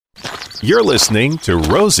You're listening to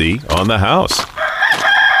Rosie on the House.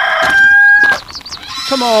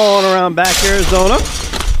 Come on around back, Arizona.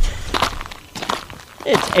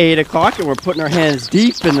 It's 8 o'clock and we're putting our hands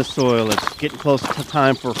deep in the soil. It's getting close to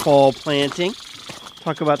time for fall planting.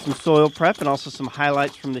 Talk about some soil prep and also some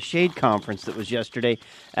highlights from the Shade Conference that was yesterday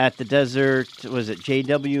at the Desert, was it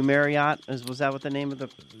JW Marriott? Was that what the name of the...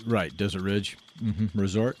 Right, Desert Ridge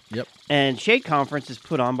Resort, yep. And Shade Conference is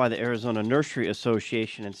put on by the Arizona Nursery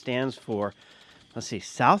Association and stands for,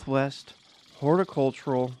 Southwest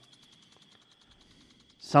Horticultural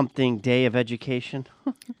something Day of Education.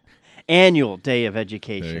 Annual Day of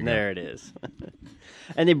Education. There it is.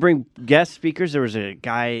 And they bring guest speakers. There was a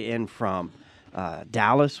guy in from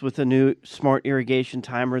Dallas with a new smart irrigation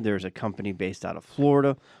timer. There's a company based out of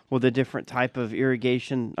Florida with a different type of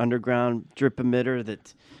irrigation underground drip emitter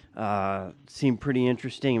that seemed pretty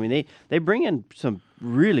interesting. I mean, they bring in some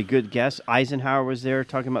really good guests. Eisenhower was there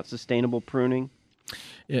talking about sustainable pruning.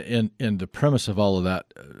 And the premise of all of that,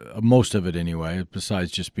 most of it anyway,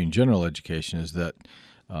 besides just being general education, is that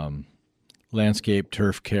landscape,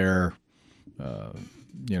 turf care,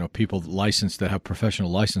 people licensed that have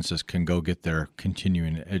professional licenses can go get their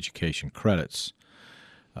continuing education credits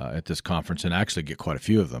at this conference and actually get quite a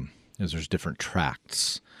few of them, as there's different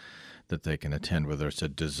tracts that they can attend, whether it's a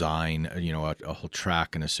design, a whole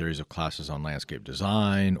track and a series of classes on landscape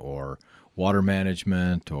design or water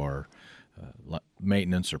management or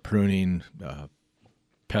maintenance or pruning,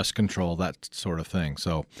 pest control, that sort of thing.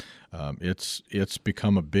 So it's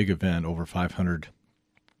become a big event, over 500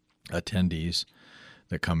 attendees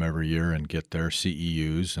that come every year and get their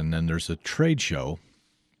CEUs. And then there's a trade show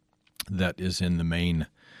that is in the main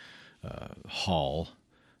hall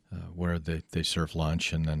where they serve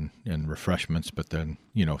lunch and refreshments. But then,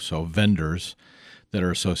 so vendors that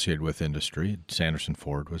are associated with industry. Sanderson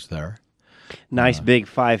Ford was there. Nice big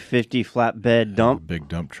 550 flatbed dump. Big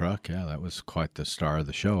dump truck. Yeah, that was quite the star of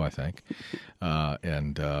the show, I think.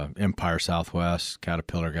 And Empire Southwest,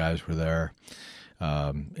 Caterpillar guys were there.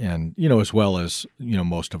 And, as well as,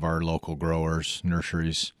 most of our local growers,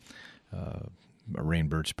 nurseries,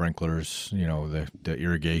 Rainbird sprinklers, the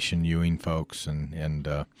irrigation Ewing folks.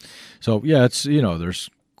 And so, yeah, it's, there's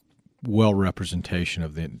well representation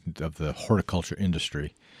of the horticulture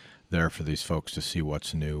industry there for these folks to see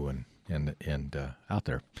what's new and out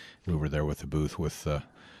there. We were there with the booth with the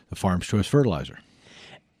Farm's Choice Fertilizer.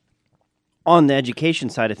 On the education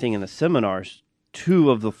side of thing in the seminars,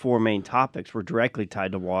 2 of the 4 main topics were directly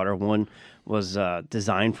tied to water. One was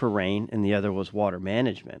design for rain, and the other was water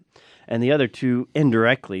management. And the other 2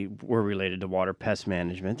 indirectly were related to water pest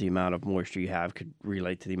management. The amount of moisture you have could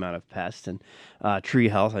relate to the amount of pests, and tree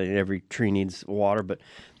health. I mean, every tree needs water, but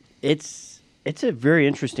it's a very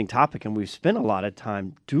interesting topic, and we've spent a lot of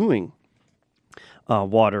time doing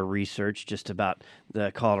water research just about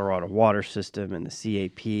the Colorado water system and the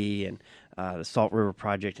CAP and the Salt River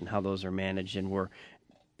Project and how those are managed. And we're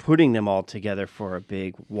putting them all together for a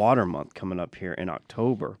big water month coming up here in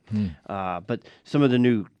October. But some of the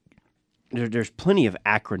new, there's plenty of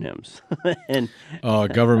acronyms. And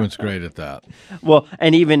government's great at that. Well,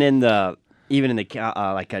 and even in the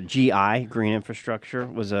like a GI, green infrastructure,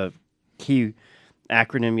 was a key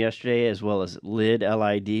acronym yesterday, as well as LID,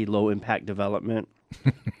 LID, low impact development.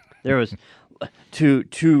 There was two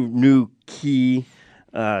new key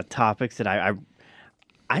topics that I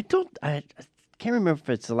can't remember if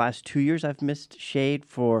it's the last 2 years I've missed Shade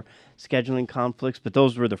for scheduling conflicts, but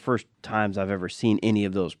those were the first times I've ever seen any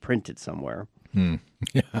of those printed somewhere. Yeah.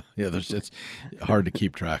 It's hard to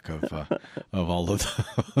keep track of all of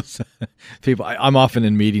those people. I'm often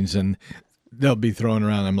in meetings and they'll be throwing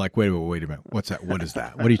around. I'm like, wait a minute. What's that? What is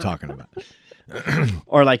that? What are you talking about?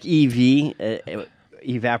 Or like EV,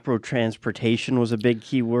 evapotranspiration was a big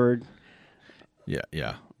key word.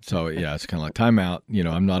 Yeah. So, yeah, it's kind of like timeout.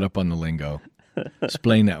 I'm not up on the lingo.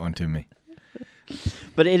 Explain that one to me.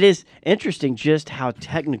 But it is interesting just how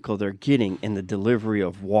technical they're getting in the delivery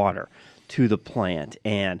of water to the plant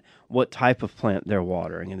and what type of plant they're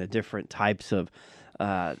watering and the different types of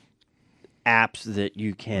apps that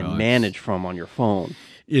you can manage from on your phone.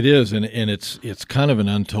 It is, and it's kind of an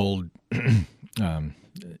untold.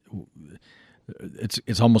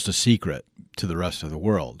 It's almost a secret to the rest of the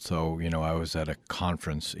world. So I was at a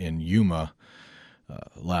conference in Yuma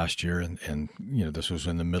last year, and this was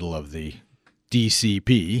in the middle of the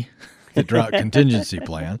DCP, the Drought Contingency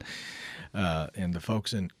Plan, and the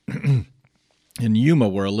folks in Yuma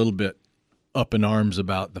were a little bit up in arms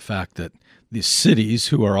about the fact that the cities,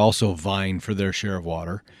 who are also vying for their share of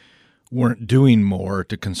water, weren't doing more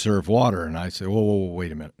to conserve water. And I said, whoa,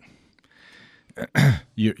 wait a minute.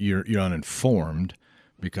 You're uninformed.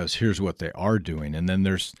 because here's what they are doing. And then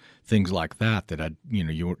there's things like that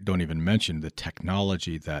you don't even mention, the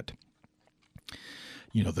technology that,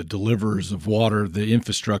 the deliverers of water, the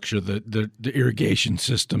infrastructure, the irrigation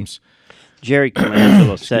systems. Jerry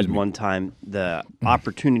Colangelo said one time the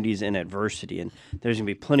opportunities in adversity, and there's going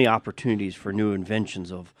to be plenty of opportunities for new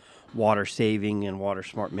inventions of water saving and water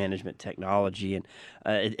smart management technology, and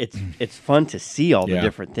it's fun to see all the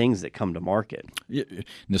different things that come to market.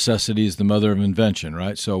 Necessity is the mother of invention,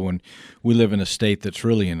 right? So when we live in a state that's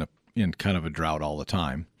really in kind of a drought all the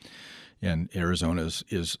time, and Arizona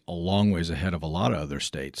is a long ways ahead of a lot of other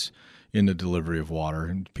states in the delivery of water.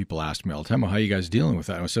 And people ask me all the time, well, how are you guys dealing with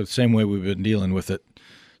that? And I said, the same way we've been dealing with it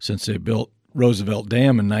since they built Roosevelt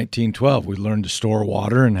Dam in 1912. We learned to store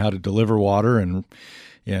water and how to deliver water and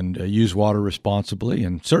use water responsibly.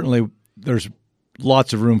 And certainly there's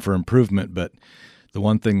lots of room for improvement, but the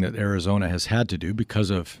one thing that Arizona has had to do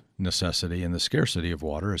because of necessity and the scarcity of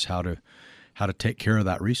water is how to take care of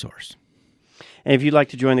that resource. And if you'd like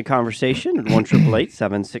to join the conversation,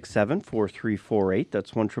 1-888-767-4348. That's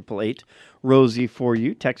 1-888-ROSIE for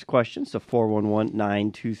you. Text questions to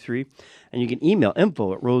 411-923. And you can email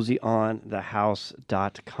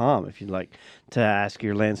info@rosieonthehouse.com if you'd like to ask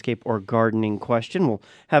your landscape or gardening question. We'll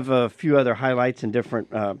have a few other highlights and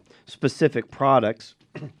different specific products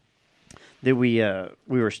that we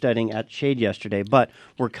were studying at Shade yesterday. But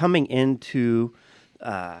we're coming into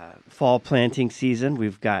fall planting season.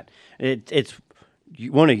 We've got it's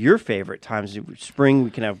one of your favorite times. Spring, we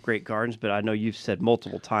can have great gardens, but I know you've said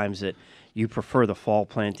multiple times that you prefer the fall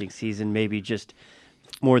planting season, maybe just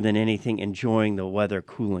more than anything enjoying the weather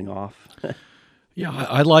cooling off. Yeah,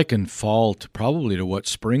 I liken fall to what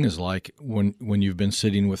spring is like when you've been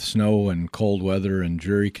sitting with snow and cold weather and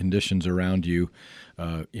dreary conditions around you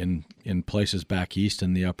in places back east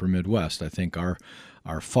in the upper Midwest. I think our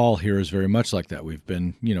fall here is very much like that. We've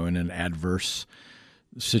been, in an adverse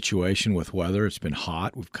situation with weather. It's been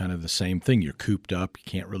hot. We've kind of the same thing. You're cooped up. You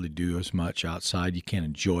can't really do as much outside. You can't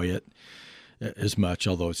enjoy it as much,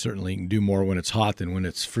 although certainly you can do more when it's hot than when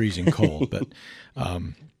it's freezing cold. But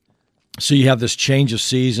so you have this change of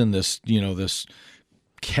season, this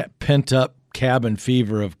pent-up cabin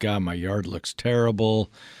fever of, God, my yard looks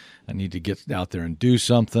terrible. I need to get out there and do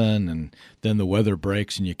something, and then the weather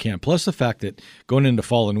breaks and you can't. Plus the fact that going into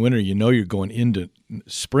fall and winter, you're going into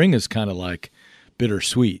spring is kind of like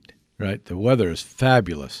bittersweet, right? The weather is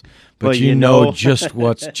fabulous, but you know just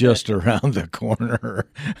what's just around the corner.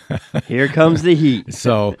 Here comes the heat.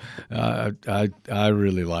 So I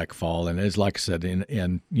really like fall, and it's like I said,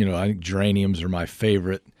 and I think geraniums are my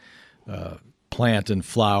favorite plant and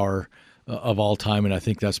flower of all time, and I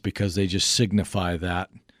think that's because they just signify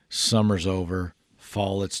that summer's over,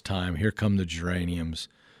 fall, it's time. Here come the geraniums.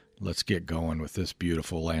 Let's get going with this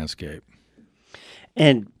beautiful landscape.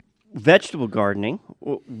 And vegetable gardening,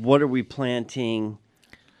 what are we planting?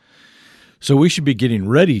 So we should be getting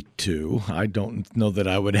ready to. I don't know that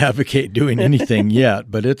I would advocate doing anything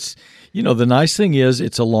yet, but it's, the nice thing is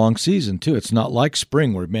it's a long season too. It's not like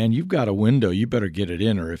spring where, man, you've got a window, you better get it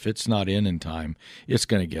in, or if it's not in time, it's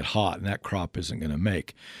going to get hot and that crop isn't going to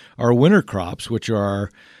make. Our winter crops, which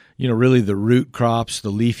are really the root crops,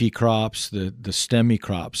 the leafy crops, the stemmy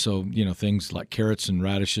crops. So, things like carrots and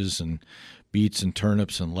radishes and beets and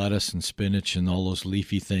turnips and lettuce and spinach and all those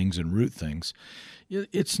leafy things and root things.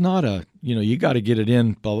 It's not you got to get it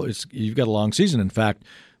in. You've got a long season. In fact,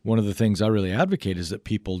 one of the things I really advocate is that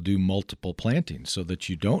people do multiple plantings so that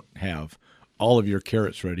you don't have all of your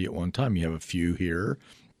carrots ready at one time. You have a few here,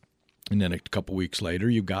 and then a couple weeks later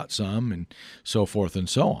you've got some, and so forth and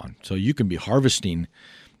so on. So you can be harvesting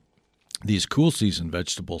these cool season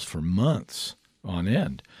vegetables for months on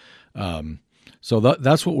end. So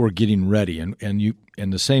that's what we're getting ready. And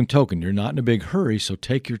the same token, you're not in a big hurry, so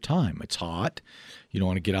take your time. It's hot. You don't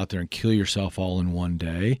want to get out there and kill yourself all in one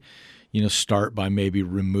day. Start by maybe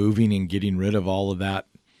removing and getting rid of all of that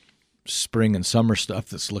spring and summer stuff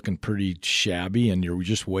that's looking pretty shabby, and you're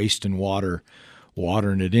just wasting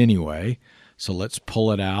watering it anyway. So let's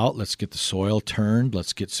pull it out. Let's get the soil turned.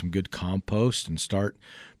 Let's get some good compost and start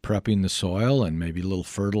prepping the soil, and maybe a little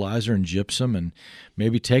fertilizer and gypsum, and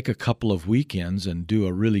maybe take a couple of weekends and do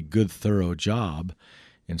a really good, thorough job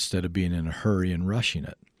instead of being in a hurry and rushing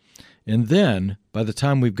it. And then by the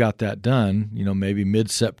time we've got that done, maybe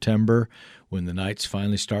mid-September, when the nights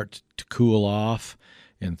finally start to cool off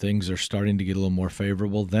and things are starting to get a little more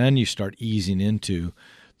favorable, then you start easing into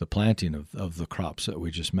the planting of the crops that we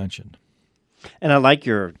just mentioned. And I like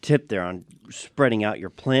your tip there on spreading out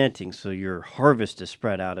your planting so your harvest is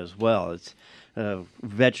spread out as well. It's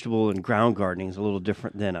vegetable and ground gardening is a little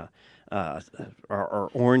different than a or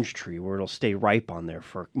orange tree where it'll stay ripe on there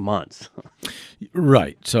for months.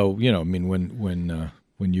 Right. So, I mean,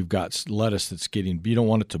 when you've got lettuce that's you don't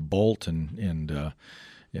want it to bolt and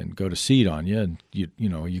go to seed on you, and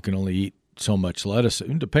you can only eat so much lettuce,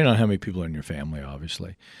 depending on how many people are in your family,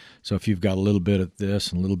 obviously. So if you've got a little bit of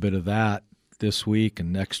this and a little bit of that this week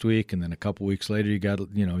and next week, and then a couple weeks later, you got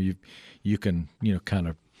you can kind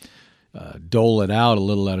of dole it out a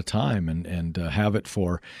little at a time and have it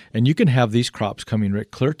and you can have these crops coming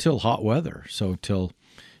right clear till hot weather, so till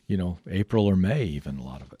April or May, even a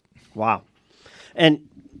lot of it. Wow. And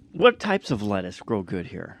what types of lettuce grow good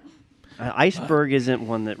here? Iceberg isn't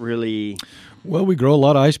one that really. Well, we grow a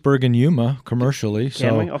lot of iceberg in Yuma commercially.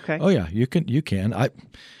 Can we? Okay. Oh yeah, you can.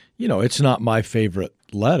 It's not my favorite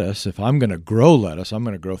lettuce. If I'm going to grow lettuce, I'm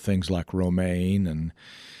going to grow things like romaine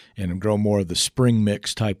and grow more of the spring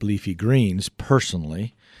mix type leafy greens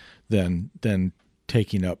personally than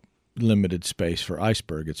taking up limited space for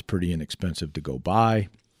iceberg. It's pretty inexpensive to go buy.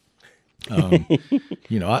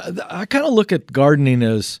 I kind of look at gardening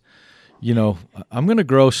as, I'm going to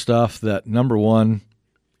grow stuff that, number one,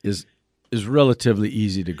 is relatively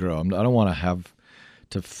easy to grow. I don't want to have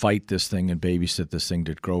to fight this thing and babysit this thing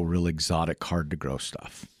to grow real exotic, hard to grow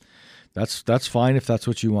stuff. That's fine if that's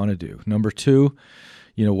what you want to do. Number two,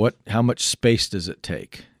 how much space does it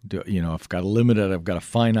take? If I've got I've got a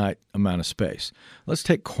finite amount of space. Let's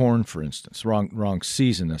take corn, for instance. Wrong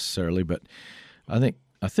season necessarily, but I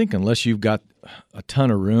think unless you've got a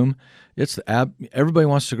ton of room, everybody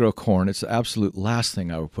wants to grow corn. It's the absolute last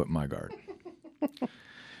thing I would put in my garden.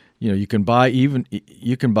 You can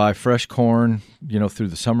buy fresh corn, through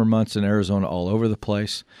the summer months in Arizona all over the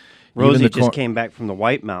place. Rosie just came back from the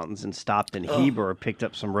White Mountains and stopped in Heber, picked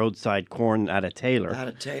up some roadside corn out of Taylor.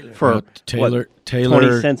 For Taylor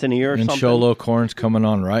 20 cents a year or something? And Sholo corn's coming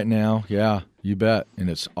on right now. Yeah, you bet. And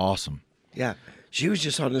it's awesome. Yeah. She was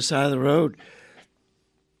just on the side of the road,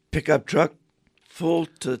 pickup truck full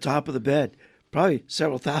to the top of the bed. Probably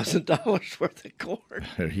several $1,000s worth of corn.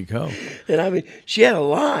 There you go. And I mean, she had a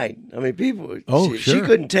line. I mean, people. Oh, she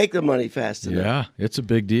couldn't take the money fast enough. Yeah, it's a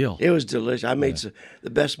big deal. It was delicious. I made the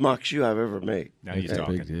best mock shoe I've ever made. Now you're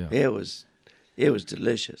talking. Big deal. It was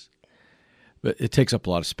delicious. But it takes up a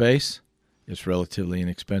lot of space. It's relatively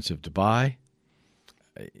inexpensive to buy.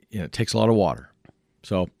 It takes a lot of water.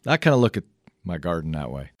 So I kind of look at my garden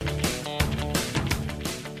that way.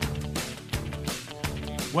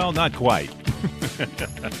 Well, not quite.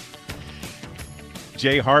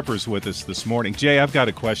 Jay Harper's with us this morning. Jay, I've got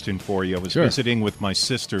a question for you. I was visiting with my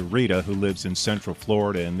sister Rita, who lives in Central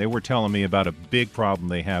Florida, and they were telling me about a big problem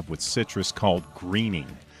they have with citrus called greening.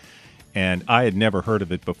 And I had never heard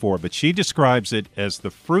of it before, but she describes it as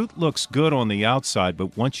the fruit looks good on the outside,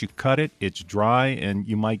 but once you cut it, it's dry, and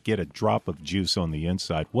you might get a drop of juice on the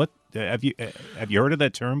inside. What have you heard of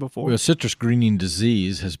that term before? Well, citrus greening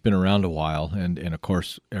disease has been around a while, and of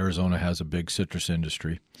course, Arizona has a big citrus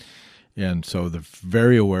industry. And so they're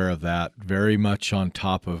very aware of that, very much on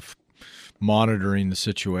top of monitoring the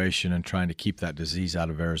situation and trying to keep that disease out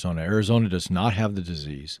of Arizona. Arizona does not have the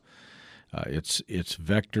disease. It's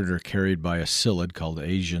vectored or carried by a psyllid called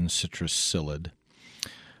Asian citrus psyllid.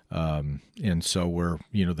 And so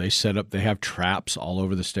they have traps all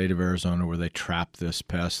over the state of Arizona where they trap this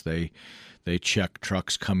pest. They check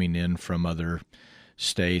trucks coming in from other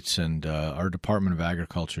states, and our Department of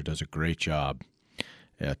Agriculture does a great job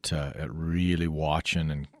at really watching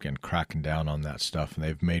and cracking down on that stuff. And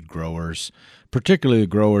they've made growers, particularly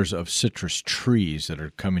growers of citrus trees that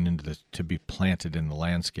are coming to be planted in the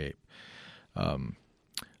landscape,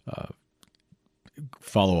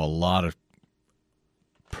 follow a lot of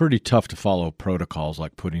pretty tough to follow protocols,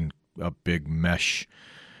 like putting up big mesh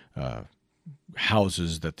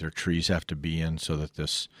houses that their trees have to be in so that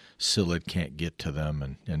this psyllid can't get to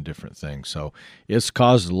them and different things. So it's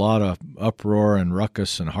caused a lot of uproar and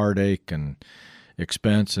ruckus and heartache and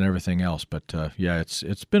expense and everything else. But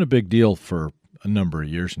it's been a big deal for a number of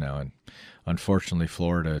years now, and unfortunately,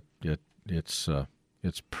 Florida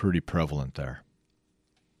it's pretty prevalent there.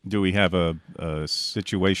 Do we have a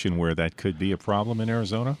situation where that could be a problem in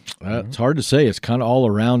Arizona? It's hard to say. It's kind of all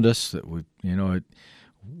around us. That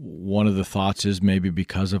one of the thoughts is maybe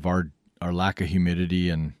because of our lack of humidity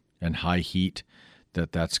and high heat,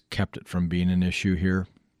 that's kept it from being an issue here.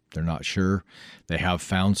 They're not sure. They have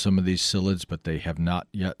found some of these psyllids, but they have not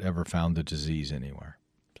yet ever found the disease anywhere.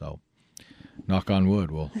 So, knock on wood.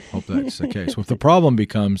 We'll hope that's the case. Well, if the problem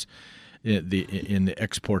becomes in the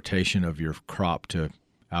exportation of your crop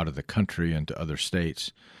out of the country and to other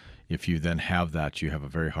states, if you then have that, you have a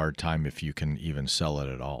very hard time if you can even sell it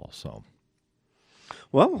at all. So,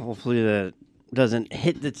 well, hopefully doesn't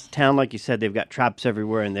hit this town like you said. They've got traps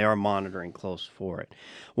everywhere, and they are monitoring close for it.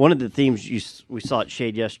 One of the themes we saw at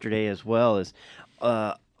Shade yesterday as well is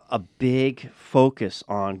a big focus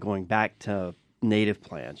on going back to native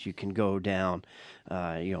plants. You can go down,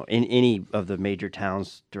 in any of the major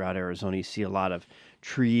towns throughout Arizona. You see a lot of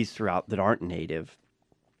trees throughout that aren't native,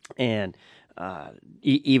 and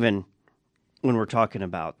even when we're talking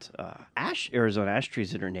about Arizona ash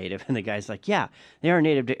trees that are native, and the guy's like, yeah, they are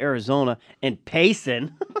native to Arizona and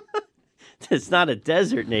Payson. It's not a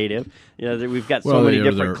desert native. We've got so many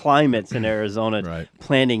different climates in Arizona, right,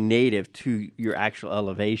 planting native to your actual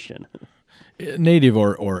elevation. Native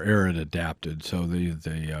or arid adapted. So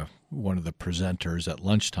the one of the presenters at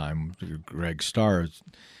lunchtime, Greg Starr,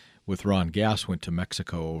 with Ron Gass, went to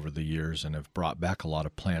Mexico over the years and have brought back a lot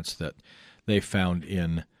of plants that they found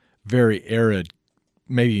in very arid,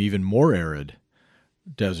 maybe even more arid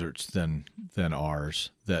deserts than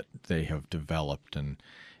ours that they have developed and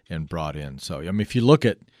brought in. So I mean, if you look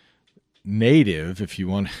at native, if you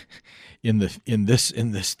want, in this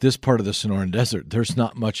part of the Sonoran Desert, there's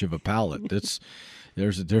not much of a palette.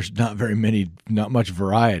 There's not much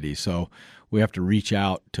variety. So we have to reach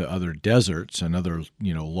out to other deserts and other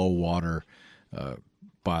low water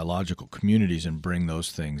biological communities and bring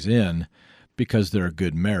those things in, because they're a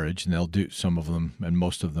good marriage, and they'll do, some of them and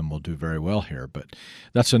most of them will do very well here. But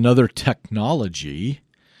that's another technology,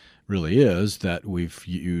 really is, that we've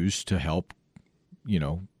used to help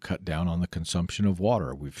cut down on the consumption of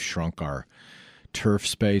water. We've shrunk our turf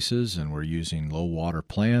spaces, and we're using low water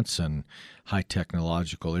plants and high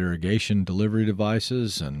technological irrigation delivery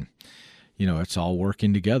devices, and it's all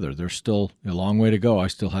working together. There's still a long way to go. I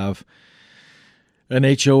still have an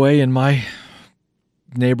HOA in my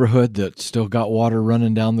neighborhood that's still got water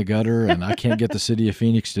running down the gutter, and I can't get the city of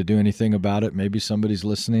Phoenix to do anything about it. Maybe somebody's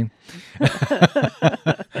listening.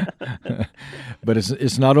 But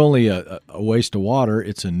it's not only a waste of water,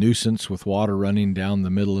 it's a nuisance with water running down the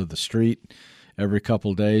middle of the street every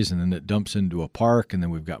couple of days, and then it dumps into a park, and then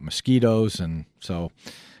we've got mosquitoes, and so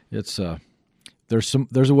it's there's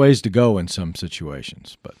a ways to go in some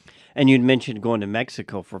situations. But and you'd mentioned going to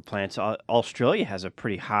Mexico for plants. Australia has a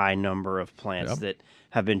pretty high number of plants that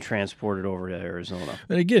have been transported over to Arizona.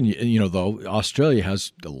 And again, though, Australia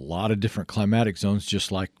has a lot of different climatic zones,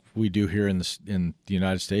 just like we do here in the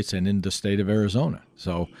United States and in the state of Arizona.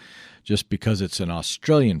 So just because it's an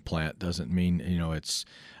Australian plant doesn't mean it's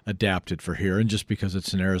adapted for here, and just because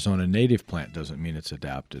it's an Arizona native plant doesn't mean it's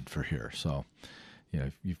adapted for here. So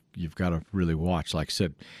you've got to really watch. Like I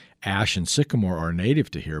said, ash and sycamore are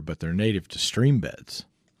native to here, but they're native to stream beds,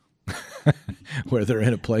 where they're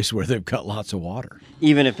in a place where they've got lots of water.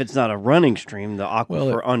 Even if it's not a running stream, the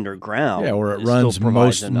aquifer underground, where it runs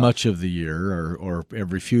much of the year, or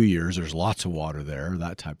every few years, there's lots of water there,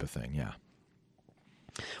 that type of thing. Yeah.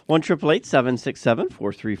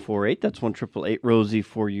 1-888-767-4348. That's 1-888-ROSIE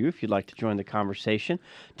for you if you'd like to join the conversation.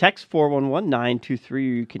 Text 411-923, or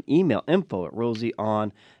you can email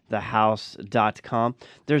info@rosieonthehouse.com.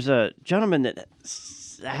 There's a gentleman that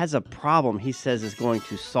has a problem he says is going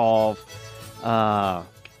to solve a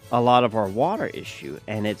lot of our water issue,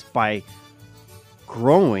 and it's by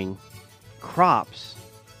growing crops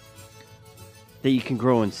that you can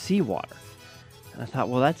grow in seawater. And I thought,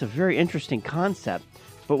 well, that's a very interesting concept.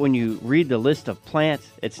 But when you read the list of plants,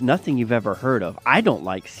 it's nothing you've ever heard of. I don't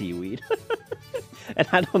like seaweed. And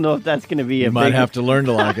I don't know if that's going to be You might have to learn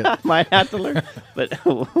to like it. Might have to learn. But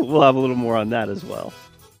we'll have a little more on that as well.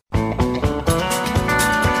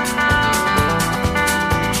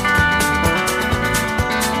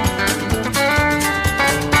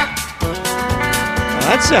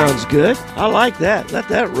 That sounds good. I like that. Let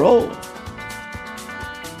that roll.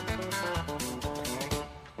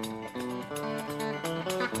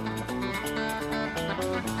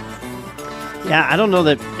 Yeah, I don't know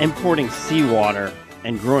that importing seawater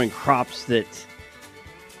and growing crops that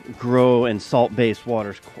grow in salt-based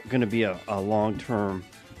water is going to be a long-term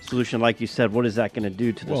solution. Like you said, what is that going to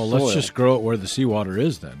do to the soil? Well, let's just grow it where the seawater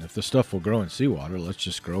is then. If the stuff will grow in seawater, let's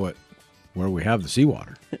just grow it where we have the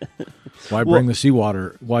seawater. Why bring the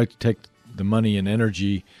seawater? Why take the money and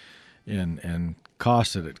energy and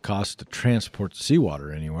cost that it costs to transport the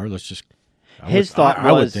seawater anywhere? Let's just... I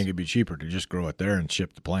would think it'd be cheaper to just grow it there and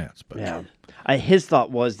ship the plants. But yeah, his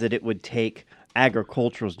thought was that it would take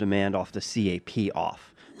agricultural's demand off the CAP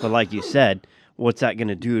off. But like you said, what's that going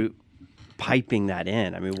to do? Piping that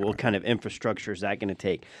in. I mean, what kind of infrastructure is that going to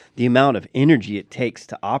take? The amount of energy it takes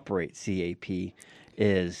to operate CAP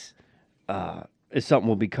is something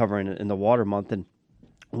we'll be covering in the Water Month. And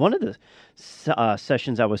one of the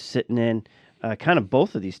sessions I was sitting in, kind of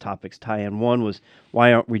both of these topics tie in. One was,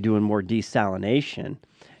 why aren't we doing more desalination?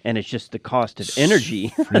 And it's just the cost of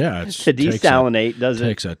energy Yeah, to desalinate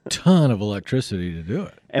takes a ton of electricity to do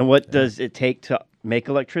it. And what does it take to make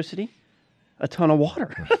electricity? A ton of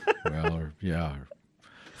water. Well, or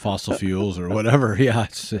fossil fuels or whatever. Yeah,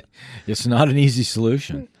 it's not an easy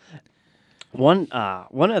solution. One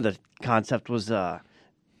other concept was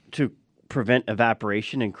to prevent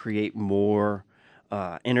evaporation and create more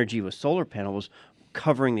energy with solar panels,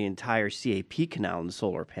 covering the entire CAP canal in the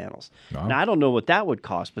solar panels. Wow. Now, I don't know what that would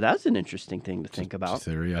cost, but that's an interesting thing to think about.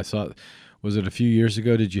 Theory. I thought, was it a few years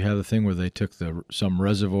ago? Did you have the thing where they took some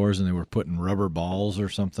reservoirs and they were putting rubber balls or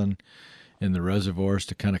something in the reservoirs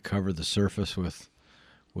to kind of cover the surface with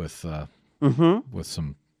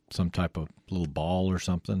some type of little ball or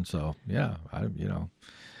something? So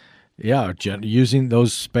using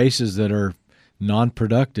those spaces that are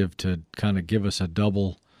non-productive to kind of give us a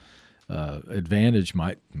double advantage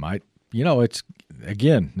might it's,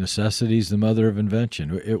 again, necessity's the mother of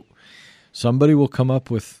invention. Somebody will come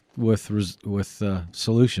up with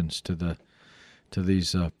solutions to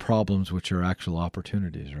these problems, which are actual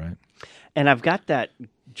opportunities, right? And I've got that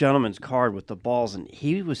gentleman's card with the balls, and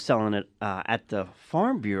he was selling it at the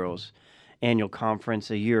Farm Bureau's annual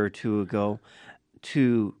conference a year or two ago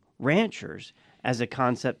to ranchers as a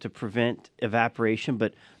concept to prevent evaporation,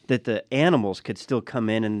 but that the animals could still come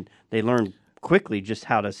in, and they learned quickly just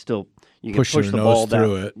how to still push the ball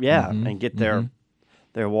through down, it, and get their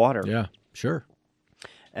water. Yeah, sure.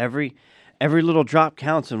 Every little drop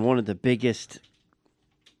counts, and one of the biggest,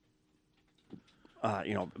 back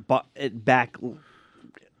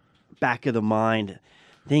of the mind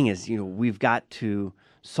thing is, we've got to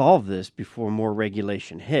solve this before more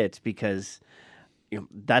regulation hits, because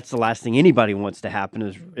that's the last thing anybody wants to happen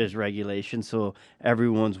is regulation. So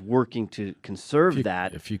everyone's working to conserve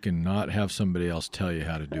that. If you can not have somebody else tell you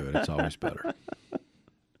how to do it, it's always better.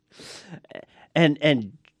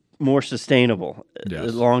 And more sustainable,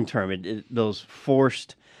 yes. Long term. Those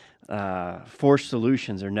forced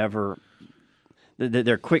solutions are never.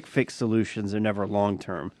 They're quick fix solutions. They're never long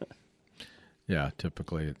term. Yeah,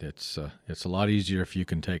 typically it's a lot easier if you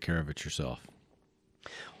can take care of it yourself.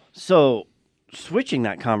 So, switching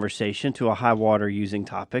that conversation to a high water using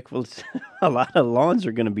topic, well, a lot of lawns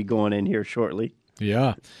are going to be going in here shortly.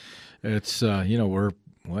 Yeah, it's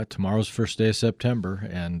tomorrow's first day of September,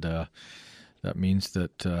 and that means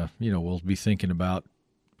that we'll be thinking about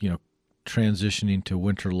transitioning to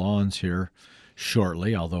winter lawns here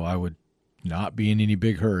shortly. Although I would not be in any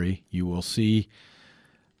big hurry. You will see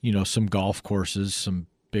some golf courses, some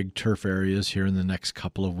big turf areas here in the next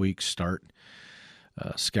couple of weeks start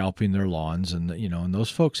scalping their lawns, and those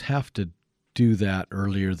folks have to do that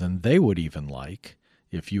earlier than they would even like.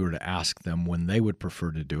 If you were to ask them when they would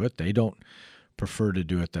prefer to do it, they don't prefer to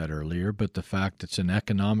do it that earlier. But the fact it's an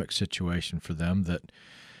economic situation for them that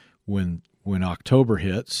when October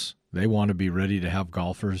hits, they want to be ready to have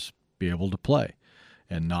golfers be able to play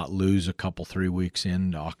and not lose a couple 3 weeks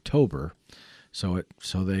into October. So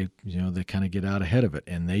they kind of get out ahead of it,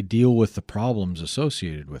 and they deal with the problems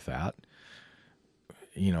associated with that,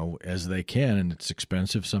 as they can, and it's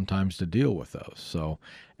expensive sometimes to deal with those. So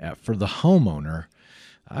for the homeowner,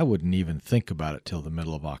 I wouldn't even think about it till the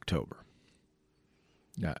middle of October.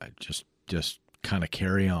 Just kind of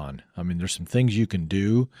carry on. I mean, there's some things you can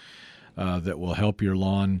do that will help your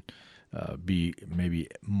lawn be maybe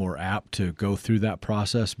more apt to go through that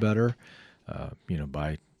process better,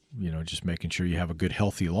 by just making sure you have a good,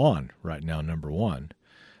 healthy lawn right now, number one.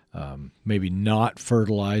 Maybe not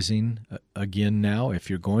fertilizing again now. If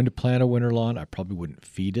you're going to plant a winter lawn, I probably wouldn't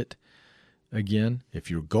feed it again.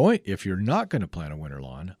 If you're not going to plant a winter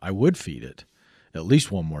lawn, I would feed it at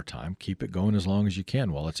least one more time. Keep it going as long as you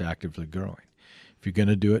can while it's actively growing. If you're going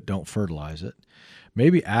to do it, don't fertilize it.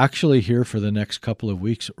 Maybe actually here for the next couple of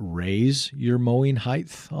weeks, raise your mowing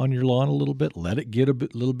height on your lawn a little bit. Let it get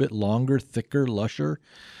little bit longer, thicker, lusher,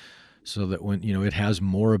 so that when it has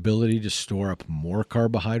more ability to store up more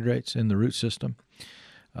carbohydrates in the root system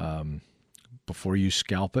before you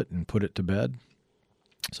scalp it and put it to bed.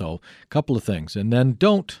 So a couple of things. And then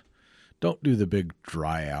don't do the big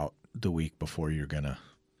dry out the week before you're going to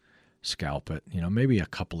scalp it. Maybe a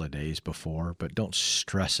couple of days before, but don't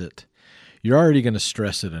stress it. You're already going to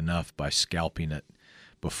stress it enough by scalping it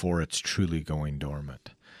before it's truly going dormant.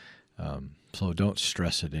 So don't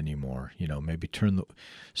stress it anymore. Maybe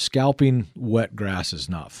scalping wet grass is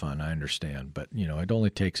not fun, I understand, but it only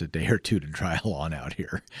takes a day or two to dry a lawn out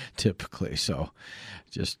here typically. So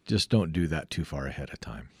just don't do that too far ahead of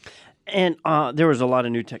time. And there was a lot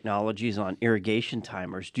of new technologies on irrigation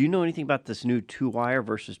timers. Do you know anything about this new 2-wire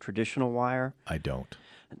versus traditional wire? I don't.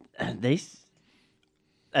 They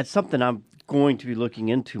That's something I'm going to be looking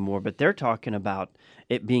into more, but they're talking about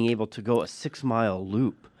it being able to go a 6-mile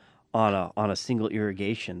loop on a single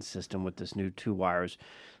irrigation system with this new 2 wires.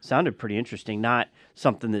 Sounded pretty interesting. Not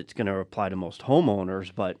something that's going to apply to most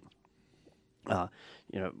homeowners, but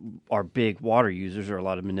our big water users are a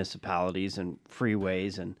lot of municipalities and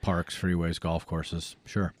freeways and Parks, freeways, golf courses,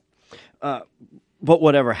 sure. but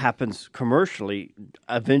whatever happens commercially,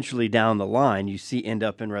 eventually down the line, you see end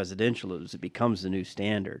up in residential as it becomes the new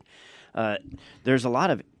standard. There's a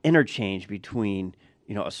lot of interchange between,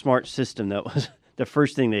 a smart system that was the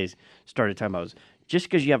first thing they started talking about was just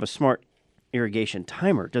because you have a smart irrigation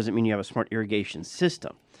timer doesn't mean you have a smart irrigation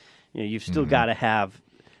system. You've still got to have,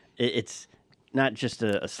 it's not just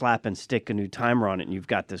a slap and stick a new timer on it and you've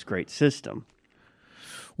got this great system.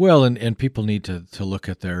 Well, and people need to look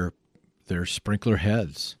at their sprinkler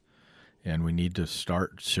heads, and we need to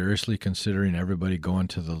start seriously considering everybody going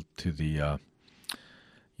to the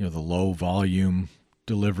low volume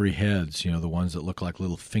delivery heads, the ones that look like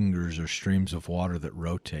little fingers or streams of water that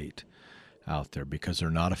rotate out there, because they're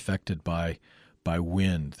not affected by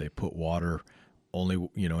wind. They put water only,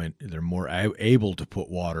 they're more able to put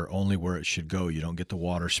water only where it should go. You don't get the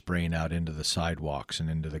water spraying out into the sidewalks and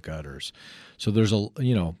into the gutters. So there's a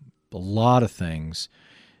lot of things.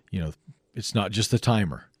 It's not just the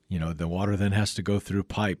timer. The water then has to go through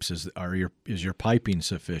pipes. Is your piping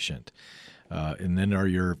sufficient? And then are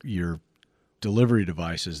your delivery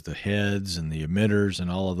devices, the heads and the emitters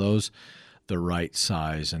and all of those, the right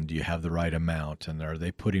size, and do you have the right amount, and are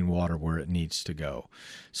they putting water where it needs to go?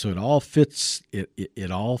 So it all fits.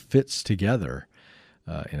 It all fits together,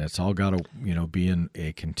 and it's all got to be in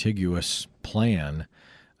a contiguous plan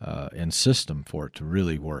and system for it to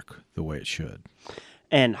really work the way it should.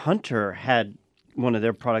 And Hunter had one of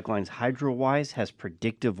their product lines, HydroWise, has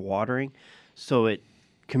predictive watering, so it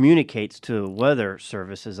communicates to weather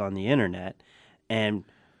services on the internet, and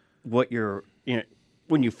what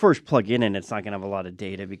when you first plug in, and it's not going to have a lot of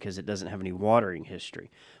data because it doesn't have any watering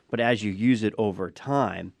history. But as you use it over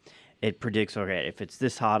time, it predicts, okay, if it's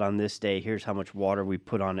this hot on this day, here's how much water we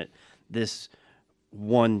put on it. This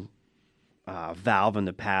one valve in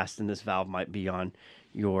the past, and this valve might be on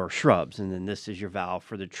your shrubs, and then this is your valve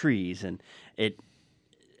for the trees, and it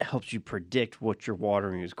helps you predict what your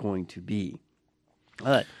watering is going to be.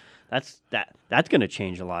 That's going to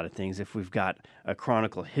change a lot of things if we've got a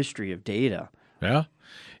chronicle history of data. Yeah,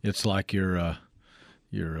 it's like your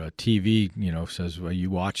TV, says, well, you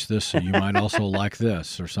watch this, so you might also like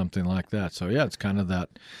this or something like that. So yeah, it's kind of that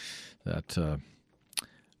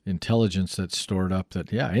intelligence that's stored up.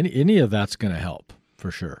 That any of that's going to help for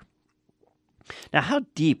sure. Now, how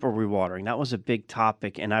deep are we watering? That was a big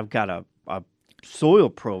topic, and I've got a soil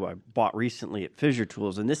probe I bought recently at Fissure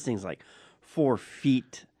Tools, and this thing's like 4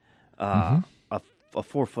 feet, a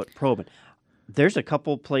 4-foot probe. And there's a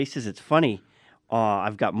couple places. It's funny.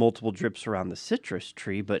 I've got multiple drips around the citrus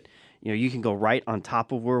tree, but you can go right on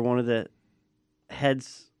top of where one of the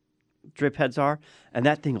drip heads are, and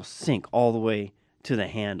that thing will sink all the way to the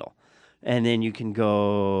handle. And then you can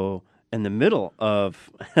go in the middle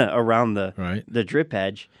of around the drip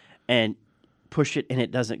edge and push it, and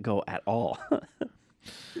it doesn't go at all.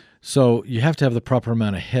 So you have to have the proper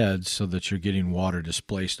amount of heads so that you're getting water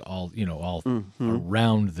displaced all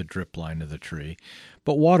around the drip line of the tree.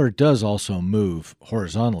 But water does also move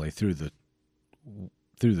horizontally through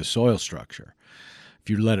the soil structure if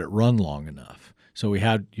you let it run long enough. So we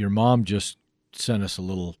had your mom just sent us a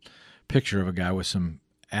little picture of a guy with some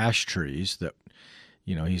ash trees that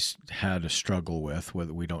he's had a struggle with,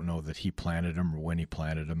 whether we don't know that he planted them or when he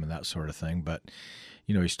planted them and that sort of thing. But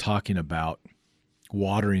he's talking about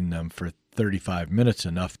watering them for 35 minutes,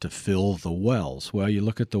 enough to fill the wells. Well, you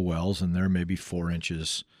look at the wells, and they're maybe 4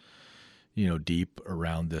 inches, deep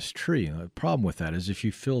around this tree. And the problem with that is if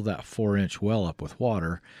you fill that 4-inch well up with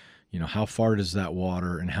water, how far does that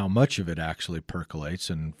water and how much of it actually percolates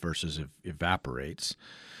and versus evaporates?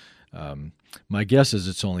 My guess is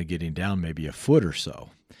it's only getting down maybe a foot or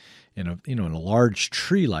so. In a large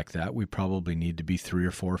tree like that, we probably need to be 3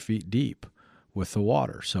 or 4 feet deep with the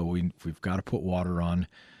water. So we've got to put water on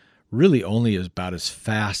really only about as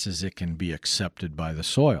fast as it can be accepted by the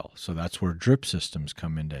soil. So that's where drip systems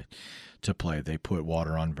come into play. They put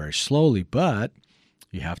water on very slowly, but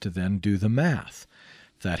you have to then do the math.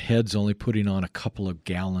 If that head's only putting on a couple of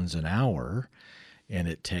gallons an hour, and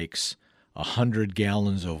it takes 100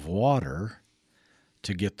 gallons of water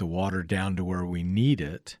to get the water down to where we need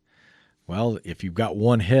it, well, if you've got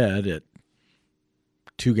one head at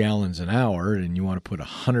 2 gallons an hour and you want to put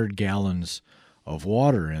 100 gallons of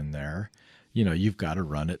water in there, you've got to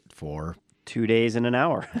run it for 2 days and an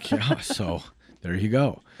hour. yeah, so there you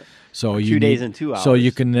go. So 2 days and 2 hours. So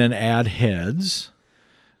you can then add heads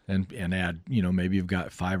and add, maybe you've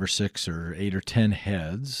got 5 or 6 or 8 or 10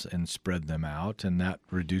 heads and spread them out, and that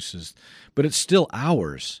reduces, but it's still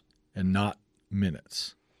hours and not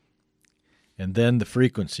minutes. And then the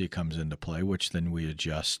frequency comes into play, which then we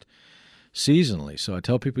adjust seasonally. So I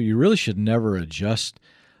tell people you really should never adjust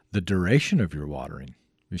the duration of your watering.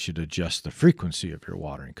 You should adjust the frequency of your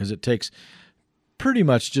watering, because it takes pretty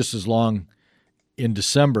much just as long in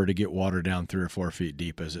December to get water down 3 or 4 feet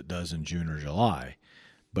deep as it does in June or July,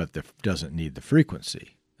 but it doesn't need the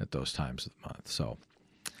frequency at those times of the month. So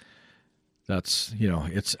that's,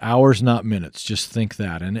 it's hours, not minutes. Just think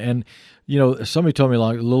that. And somebody told me a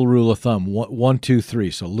little rule of thumb, 1, 2,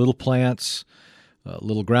 3. So little plants,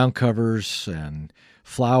 little ground covers and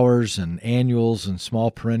flowers and annuals and small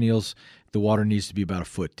perennials, the water needs to be about 1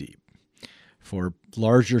 foot deep. For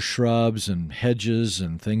larger shrubs and hedges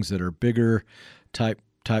and things that are bigger type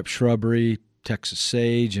shrubbery, Texas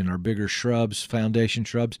sage and our bigger shrubs, foundation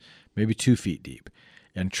shrubs, maybe 2 feet deep.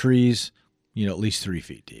 And trees, at least 3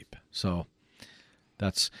 feet deep. So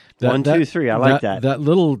that's 1, 2, 3. I like that. That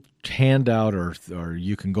little handout, or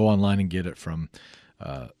you can go online and get it from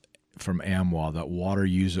AMWA, that Water,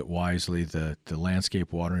 Use It Wisely, the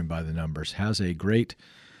landscape watering by the numbers, has a great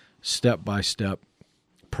step-by-step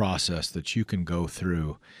process that you can go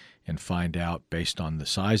through and find out, based on the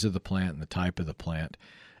size of the plant and the type of the plant,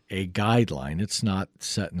 a guideline. It's not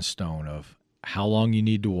set in stone of how long you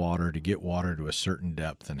need to water to get water to a certain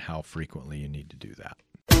depth and how frequently you need to do that.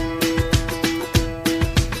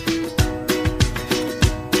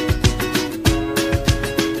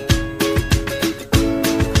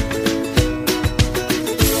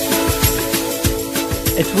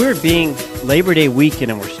 It's weird being Labor Day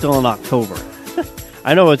weekend and we're still in October.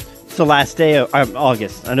 I know it's the last day of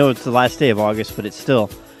August. I know it's the last day of August, but it's still,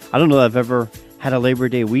 I don't know that I've ever had a Labor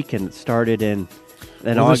Day weekend that started in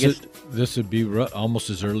August. This would be almost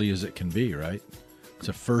as early as it can be, right? It's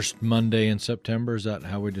the first Monday in September. Is that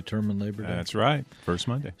how we determine Labor Day? That's right, first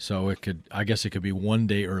Monday. So I guess it could be 1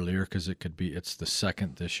 day earlier, because it's the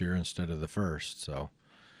 2nd this year instead of the 1st. So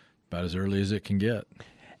about as early as it can get.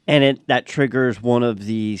 And that triggers one of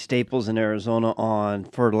the staples in Arizona on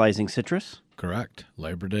fertilizing citrus? Correct.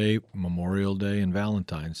 Labor Day, Memorial Day, and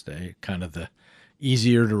Valentine's Day, kind of the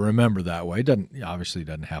easier to remember that way. Obviously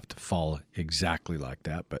doesn't have to fall exactly like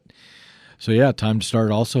that, but so yeah, time to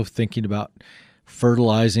start also thinking about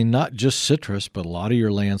fertilizing not just citrus, but a lot of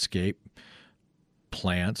your landscape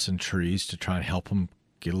plants and trees to try and help them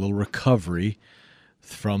get a little recovery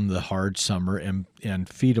from the hard summer and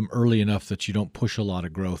feed them early enough that you don't push a lot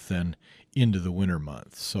of growth then into the winter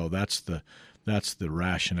months. So that's the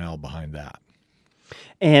rationale behind that.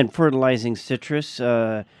 And fertilizing citrus,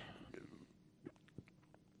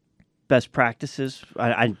 best practices.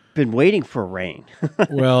 I've been waiting for rain.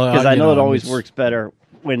 Well, because I know it always works better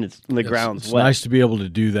when the ground's it's wet. It's nice to be able to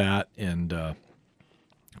do that,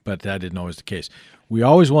 but that isn't always the case. We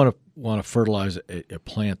always want to fertilize a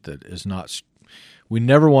plant that is not. We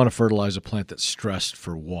never want to fertilize a plant that's stressed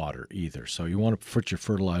for water either. So you want to put your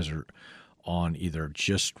fertilizer on either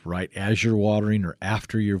just right as you're watering or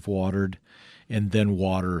after you've watered, and then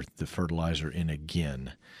water the fertilizer in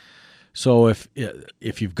again. So if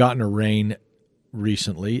you've gotten a rain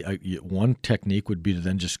recently, one technique would be to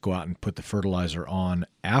then just go out and put the fertilizer on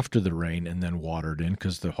after the rain and then water it in,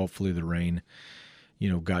 because hopefully the rain,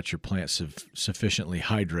 got your plants sufficiently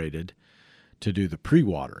hydrated to do the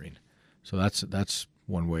pre-watering. So that's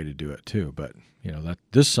one way to do it too. But that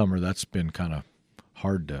this summer that's been kind of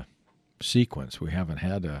hard to sequence. We had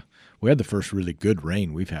the first really good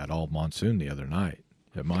rain we've had all monsoon the other night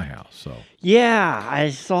at my house. So yeah,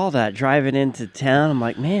 I saw that driving into town. I'm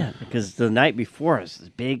like, man, because the night before was this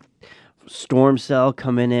big storm cell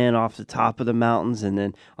coming in off the top of the mountains, and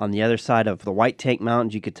then on the other side of the White Tank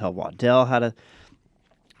Mountains, you could tell Waddell had a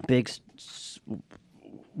big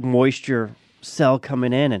moisture cell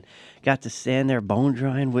coming in, and got to stand there bone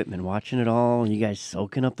drying Whitman, watching it all, and you guys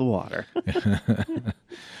soaking up the water.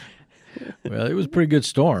 Well, it was a pretty good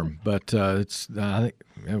storm, but I think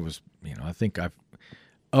it was. I think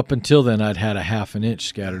up until then I'd had a half an inch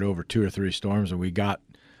scattered over 2 or 3 storms, and we got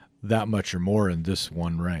that much or more in this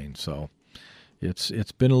one rain. So it's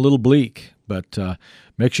been a little bleak, but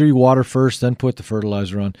make sure you water first, then put the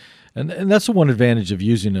fertilizer on, and that's the one advantage of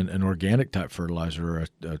using an organic type fertilizer or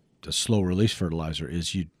a slow release fertilizer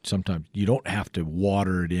is sometimes you don't have to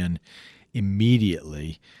water it in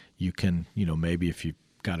immediately. You can, maybe if you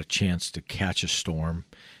got a chance to catch a storm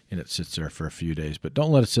and it sits there for a few days. But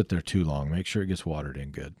don't let it sit there too long. Make sure it gets watered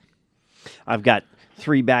in good. I've got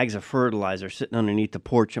 3 bags of fertilizer sitting underneath the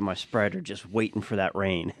porch of my spreader just waiting for that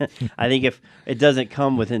rain. I think if it doesn't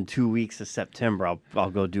come within 2 weeks of September,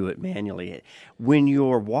 I'll go do it manually. When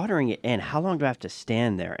you're watering it in, how long do I have to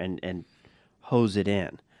stand there and hose it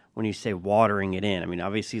in? When you say watering it in, I mean,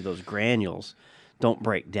 obviously those granules don't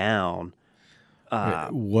break down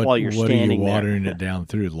while you're standing there. What are you watering it down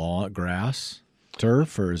through? Lawn, grass,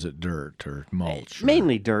 turf, or is it dirt or mulch?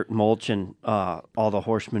 Mainly dirt, mulch, and all the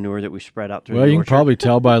horse manure that we spread out through Well, the you orchard. can probably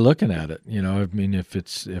tell by looking at it. You know, I mean, if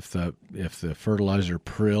the fertilizer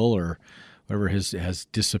prill or whatever has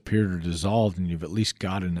disappeared or dissolved, and you've at least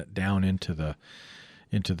gotten it down into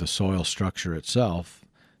the soil structure itself,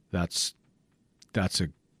 that's a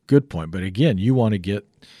good point. But again, you want to get,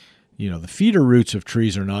 the feeder roots of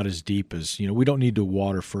trees are not as deep as, we don't need to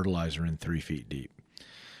water fertilizer in 3 feet deep.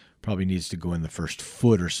 Probably needs to go in the first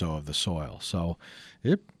foot or so of the soil. So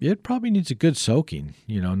it probably needs a good soaking,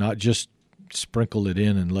 not just sprinkle it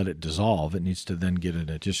in and let it dissolve. It needs to then get an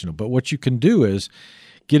additional. But what you can do is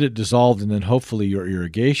get it dissolved, and then hopefully your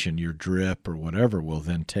irrigation, your drip or whatever, will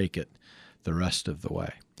then take it the rest of the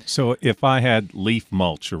way. So if I had leaf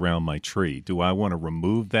mulch around my tree, do I want to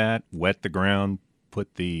remove that, wet the ground,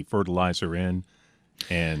 put the fertilizer in,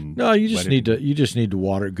 and no? You just need to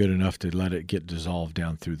water it good enough to let it get dissolved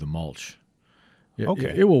down through the mulch.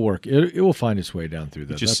 Okay, it will work. It will find its way down through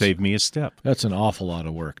that. Just save me a step. That's an awful lot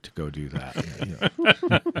of work to go do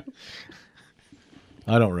that.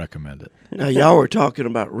 I don't recommend it. Now, y'all were talking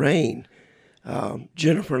about rain.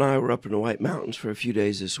 Jennifer and I were up in the White Mountains for a few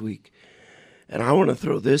days this week. And I want to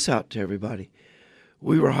throw this out to everybody.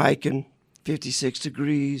 We were hiking, 56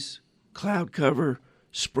 degrees, cloud cover,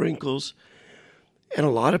 sprinkles, and a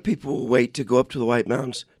lot of people will wait to go up to the White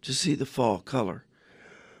Mountains to see the fall color.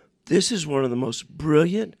 This is one of the most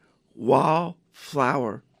brilliant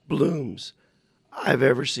wildflower blooms I've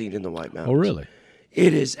ever seen in the White Mountains. Oh, really?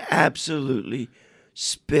 It is absolutely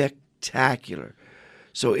spectacular.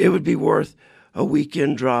 So it would be worth a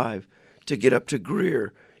weekend drive to get up to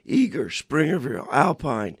Greer, Eager, Springerville,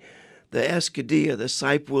 Alpine, the Escadilla, the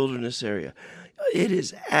Sipe Wilderness area. It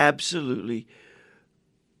is absolutely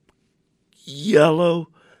yellow,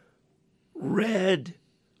 red,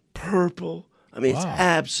 purple. I mean, It's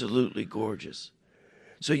absolutely gorgeous.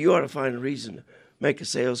 So you ought to find a reason to make a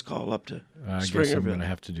sales call up to I Springerville. guess I'm going to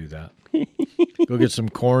have to do that. Go get some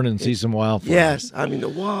corn and see some wildflowers. Yes, I mean, the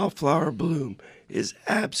wildflower bloom is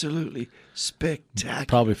absolutely spectacular.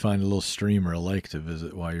 Probably find a little stream or a lake to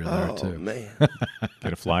visit while you're there, too. Oh, man.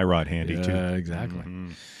 Get a fly rod handy, too. Yeah, exactly.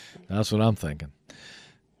 That's what I'm thinking.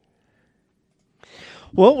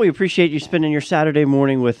 Well, we appreciate you spending your Saturday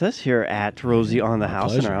morning with us here at Rosie on the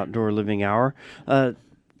House in pleasure. our Outdoor Living Hour.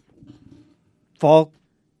 Fall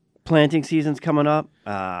planting season's coming up.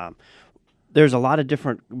 There's a lot of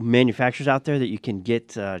different manufacturers out there that you can get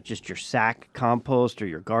just your sack compost or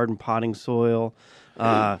your garden potting soil.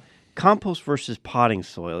 Compost versus potting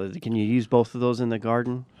soil. Can you use both of those in the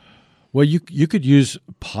garden? Well, you could use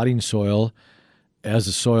potting soil as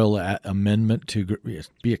a soil amendment to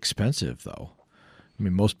be expensive, though. I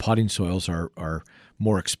mean, most potting soils are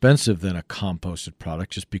more expensive than a composted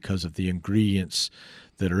product just because of the ingredients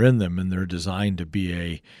that are in them, and they're designed to be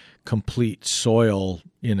a complete soil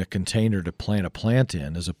in a container to plant a plant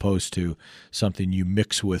in, as opposed to something you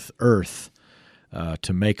mix with earth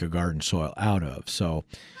to make a garden soil out of. So,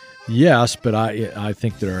 yes, but I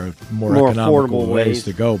think there are more economical ways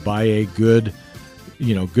to go. Buy a good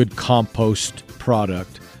compost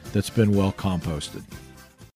product that's been well composted.